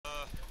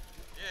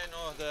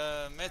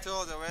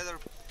meteo, the weather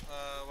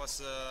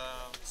was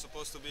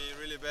supposed to be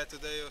really bad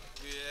today.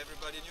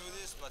 Everybody knew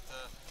this, but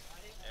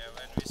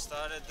when we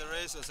started the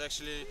race, was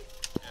actually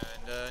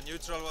the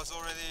neutral was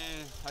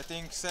already, I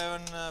think,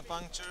 7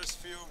 punctures,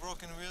 few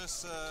broken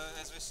wheels,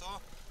 as we saw.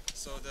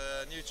 So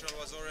the neutral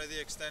was already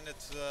extended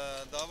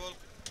double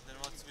than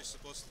what we're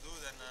supposed to do.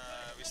 Then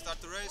we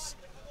start the race.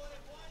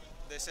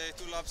 They say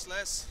 2 laps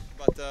less,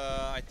 but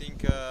I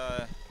think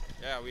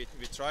yeah, we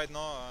tried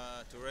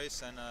to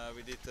race, and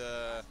we did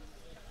a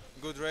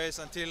good race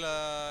until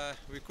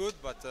we could.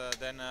 But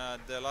then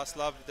the last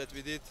lap that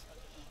we did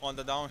on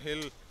the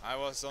downhill, I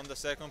was on the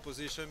 2nd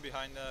position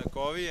behind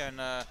Kovi,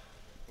 and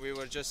we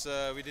were just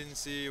we didn't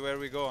see where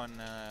we go,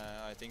 and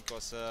I think it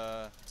was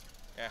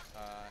yeah,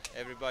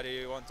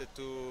 everybody wanted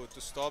to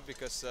stop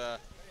because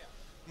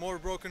more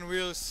broken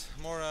wheels,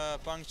 more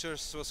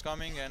punctures was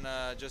coming, and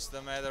just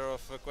a matter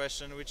of a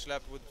question which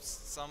lap would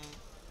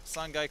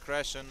some guy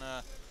crash, and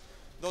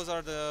those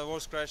are the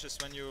worst crashes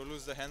when you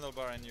lose the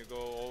handlebar and you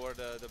go over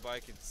the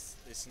bike.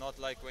 It's not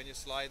like when you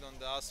slide on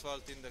the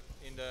asphalt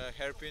in the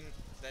hairpin,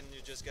 then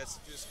you just get a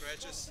few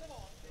scratches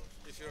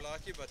if you're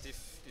lucky. But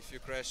if you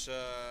crash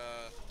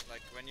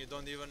like when you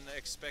don't even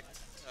expect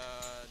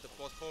the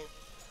pothole,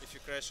 if you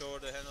crash over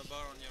the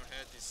handlebar on your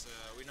head,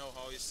 we know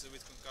how it's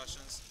with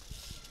concussions.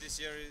 This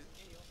year,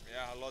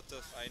 yeah,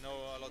 I know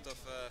a lot of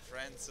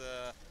friends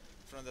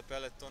from the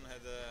peloton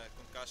had a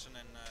concussion,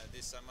 and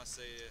this, I must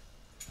say,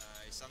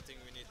 is something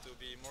we need to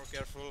be more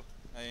careful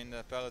in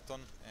the peloton.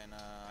 And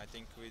I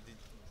think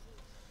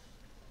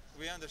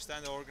we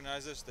understand the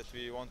organizers that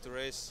we want to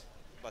race,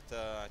 but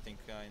I think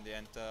in the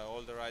end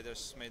all the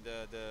riders made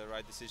the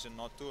right decision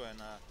not to, and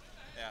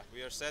yeah,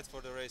 we are set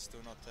for the race to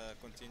not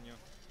continue.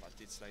 But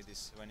it's like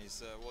this when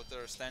it's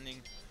water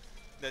standing,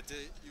 that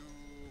you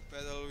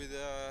pedal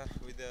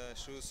with the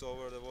shoes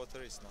over the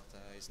water is not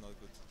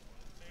good.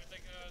 So you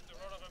take the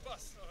road of a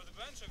bus or the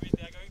bench, or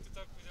they are going to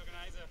talk with the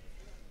organizer?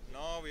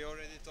 No, we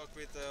already talked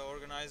with the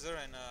organizer,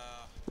 and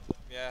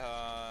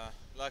yeah,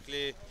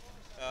 luckily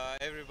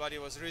everybody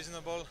was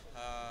reasonable.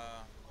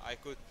 I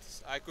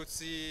could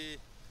see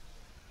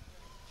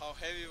how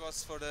heavy it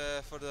was for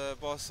the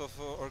boss of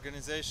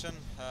organization.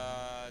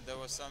 There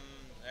was some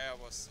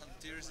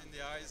tears in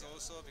the eyes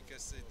also,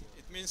 because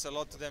it means a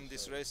lot to them,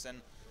 this race,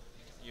 and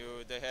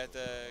they had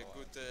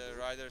good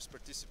riders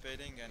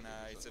participating, and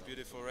it's a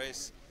beautiful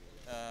race.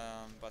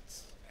 But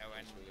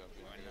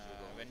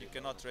when you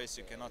cannot race,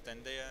 you cannot,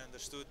 and they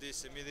understood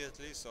this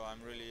immediately. So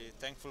I'm really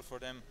thankful for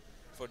them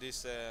for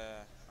this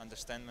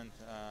understanding.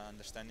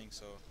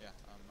 So yeah,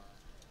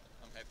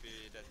 I'm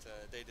happy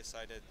that they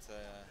decided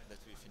that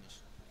we finish.